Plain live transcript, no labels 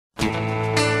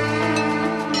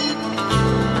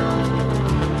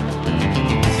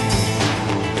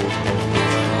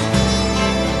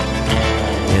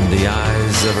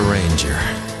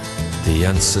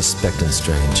unsuspecting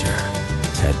stranger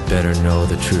had better know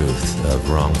the truth of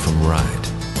wrong from right.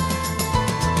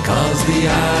 'Cause the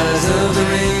eyes of the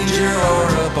ranger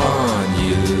are upon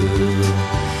you.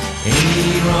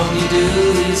 Any wrong you do,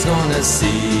 he's gonna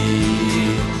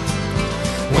see.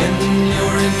 When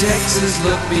you're in Texas,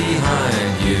 look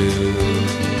behind you,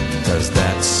 'cause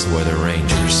that's where the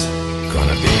ranger's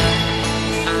gonna be.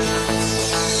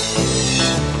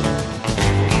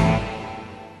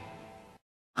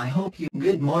 I hope you.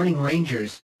 Good morning,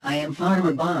 Rangers. I am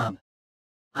Farmer Bob.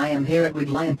 I am here at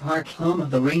Woodland Park, home of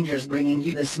the Rangers, bringing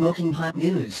you the smoking hot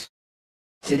news.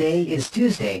 Today is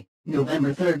Tuesday,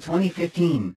 November 3rd,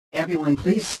 2015. Everyone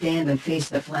please stand and face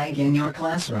the flag in your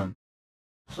classroom.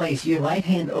 Place your right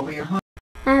hand over your heart.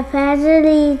 I pledge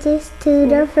allegiance to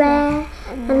the flag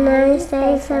of the United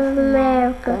States of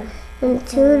America and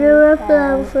to the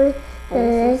republic for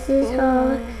this is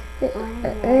all the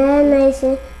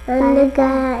nation under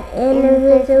God,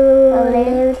 indivisible, with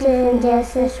liberty and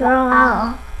justice for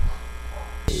all.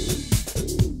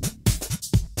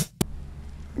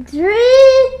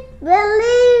 Dream,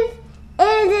 believe,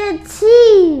 and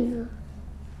achieve.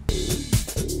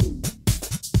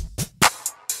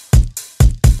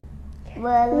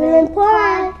 Woodland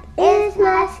Park is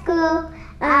my school.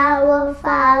 I will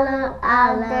follow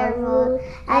all the rules.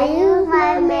 I use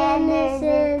my manners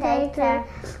and take turns.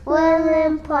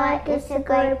 Woodland Park is a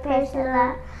great place to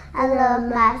learn. I love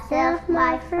myself,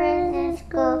 my friends in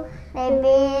school. They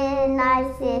being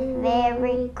nice is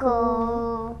very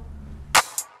cool.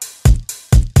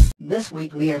 This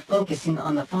week we are focusing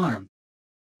on the farm.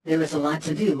 There is a lot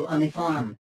to do on the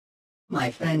farm.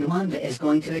 My friend Wanda is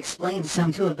going to explain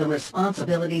some of the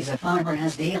responsibilities a farmer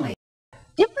has daily.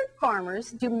 Different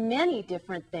farmers do many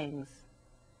different things.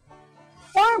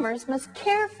 Farmers must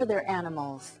care for their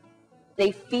animals.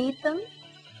 They feed them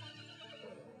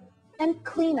and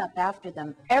clean up after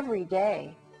them every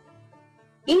day.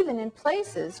 Even in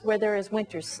places where there is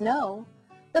winter snow,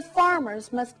 the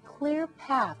farmers must clear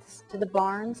paths to the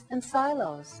barns and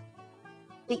silos.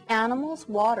 The animals'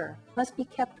 water must be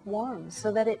kept warm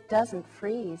so that it doesn't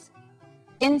freeze.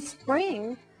 In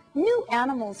spring, new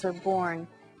animals are born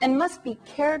and must be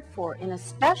cared for in a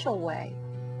special way.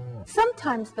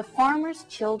 Sometimes the farmers'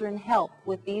 children help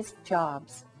with these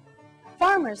jobs.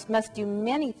 Farmers must do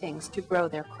many things to grow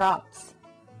their crops.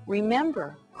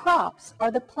 Remember, crops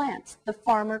are the plants the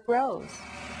farmer grows.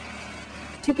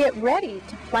 To get ready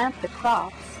to plant the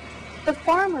crops, the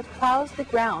farmer plows the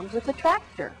ground with a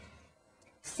tractor.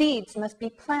 Seeds must be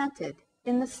planted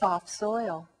in the soft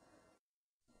soil.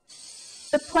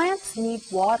 The plants need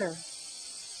water.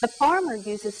 The farmer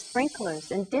uses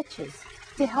sprinklers and ditches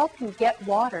to help him get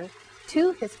water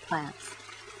to his plants.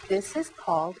 This is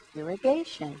called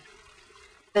irrigation.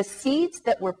 The seeds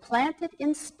that were planted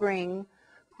in spring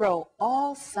grow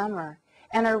all summer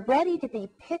and are ready to be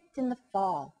picked in the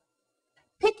fall.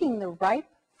 Picking the ripe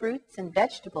fruits and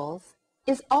vegetables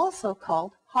is also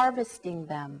called harvesting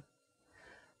them.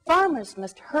 Farmers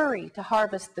must hurry to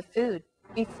harvest the food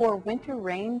before winter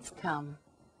rains come.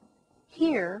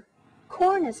 Here,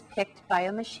 corn is picked by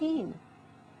a machine.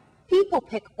 People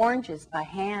pick oranges by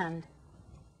hand.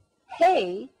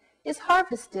 Hay is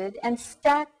harvested and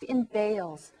stacked in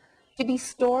bales to be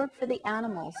stored for the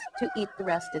animals to eat the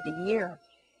rest of the year.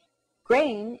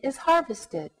 Grain is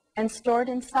harvested and stored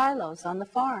in silos on the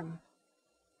farm.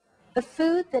 The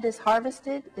food that is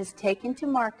harvested is taken to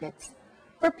markets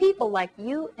for people like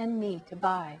you and me to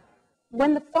buy.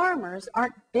 When the farmers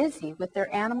aren't busy with their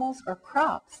animals or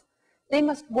crops, they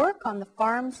must work on the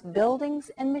farm's buildings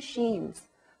and machines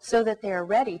so that they are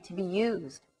ready to be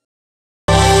used.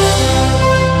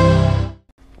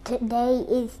 Today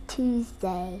is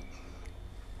Tuesday.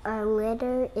 Our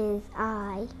letter is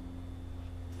I,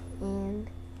 and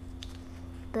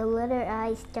the letter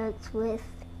I starts with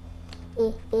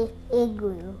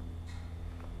igloo,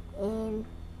 and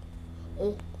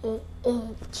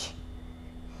inch,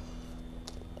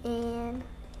 and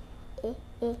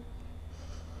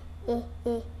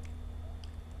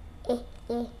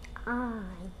I.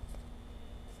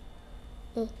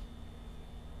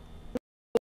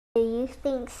 Do you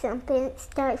think something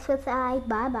starts with I?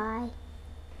 Bye-bye.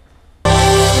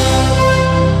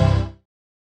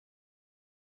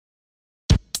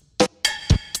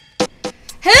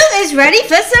 Who is ready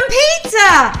for some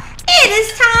pizza? It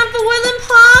is time for Woodland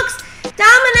Park's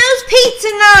Domino's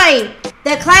Pizza Night.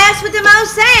 The class with the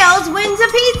most sales wins a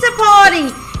pizza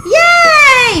party.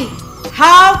 Yay!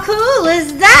 How cool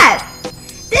is that?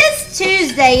 This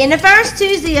Tuesday and the first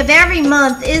Tuesday of every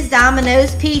month is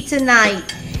Domino's Pizza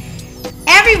Night.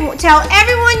 Tell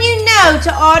everyone you know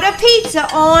to order pizza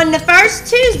on the first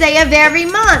Tuesday of every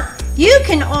month. You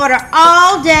can order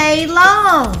all day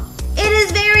long. It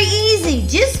is very easy.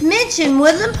 Just mention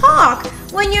Woodland Park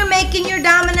when you're making your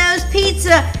Domino's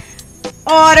pizza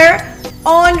order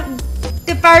on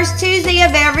the first Tuesday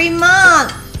of every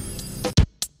month.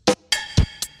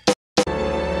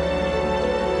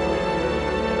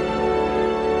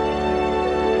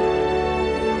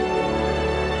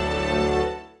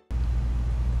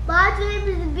 My dream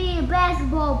is to be a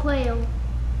basketball player.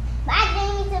 My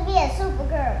dream is to be a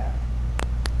supergirl.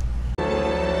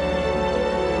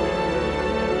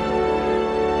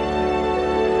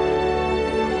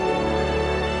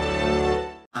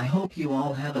 I hope you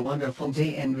all have a wonderful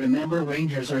day, and remember,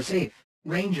 Rangers are safe,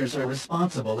 Rangers are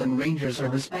responsible, and Rangers are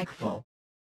respectful.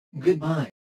 Goodbye.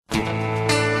 In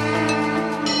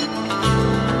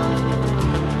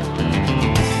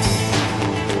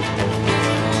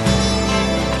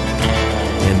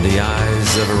the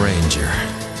eyes of a ranger,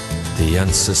 the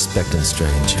unsuspecting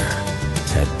stranger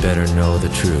had better know the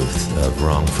truth of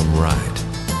wrong from right.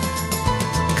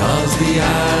 'Cause the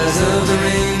eyes of the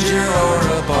ranger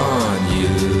are upon you.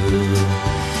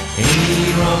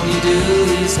 Any wrong you do,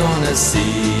 he's gonna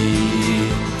see.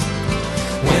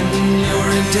 When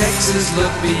you're in Texas,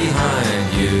 look behind